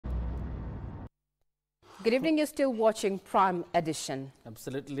Good evening. You're still watching Prime Edition.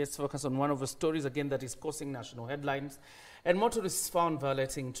 Absolutely. Let's focus on one of the stories again that is causing national headlines. And motorists found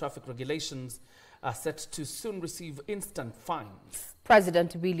violating traffic regulations are set to soon receive instant fines.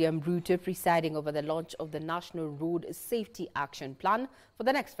 President William Ruto, presiding over the launch of the National Road Safety Action Plan for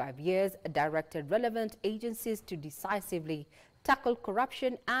the next 5 years, directed relevant agencies to decisively tackle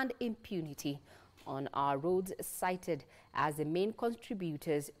corruption and impunity on our roads, cited as the main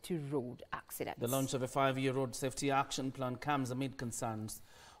contributors to road accidents. The launch of a 5-year road safety action plan comes amid concerns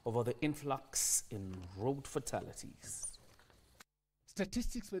over the influx in road fatalities.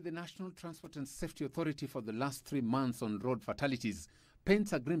 Statistics by the National Transport and Safety Authority for the last 3 months on road fatalities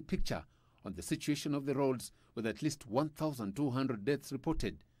paints a grim picture on the situation of the roads, with at least 1,200 deaths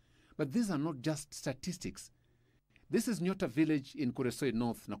reported. But these are not just statistics. This is Nyota village in Kuresoi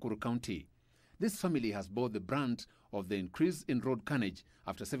North, Nakuru County. This family has bore the brunt of the increase in road carnage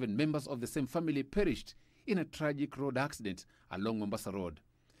after 7 members of the same family perished in a tragic road accident along Mombasa Road.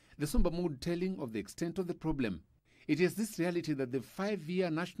 The somber mood telling of the extent of the problem. It is this reality that the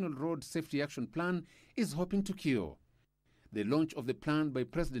 5-year National Road Safety Action Plan is hoping to cure. The launch of the plan by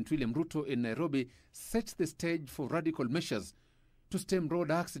President William Ruto in Nairobi sets the stage for radical measures to stem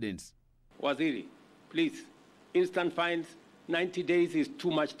road accidents. Waziri, please, instant fines, 90 days is too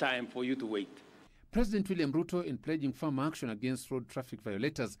much time for you to wait. President William Ruto, in pledging firm action against road traffic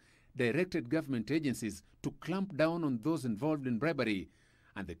violators, directed government agencies to clamp down on those involved in bribery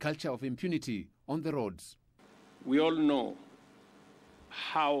and the culture of impunity on the roads. We all know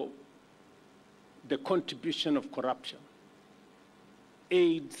how the contribution of corruption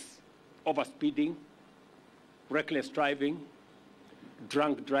aids overspeeding, reckless driving,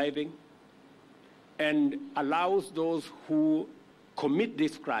 drunk driving, and allows those who commit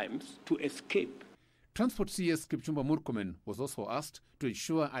these crimes to escape. Transport CS Kipchumba Murkomen was also asked to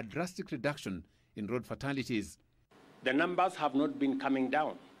ensure a drastic reduction in road fatalities. The numbers have not been coming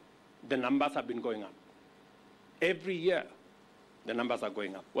down. The numbers have been going up. Every year, the numbers are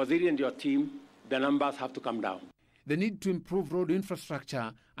going up. Waziri and your team, the numbers have to come down. The need to improve road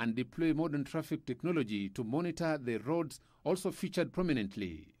infrastructure and deploy modern traffic technology to monitor the roads also featured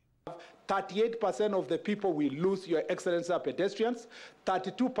prominently. 38% of the people we lose, Your Excellency, are pedestrians.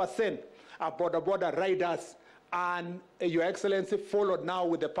 32% are border riders. And Your Excellency, followed now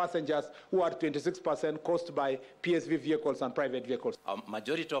with the passengers, who are 26% caused by PSV vehicles and private vehicles. A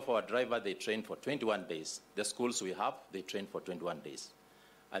majority of our drivers, they train for 21 days. The schools we have, they train for 21 days.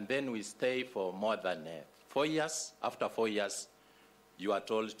 And then we stay for more than 4 years. After 4 years, you are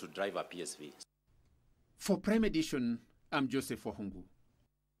told to drive a PSV. For Prime Edition, I'm Joseph Wahungu.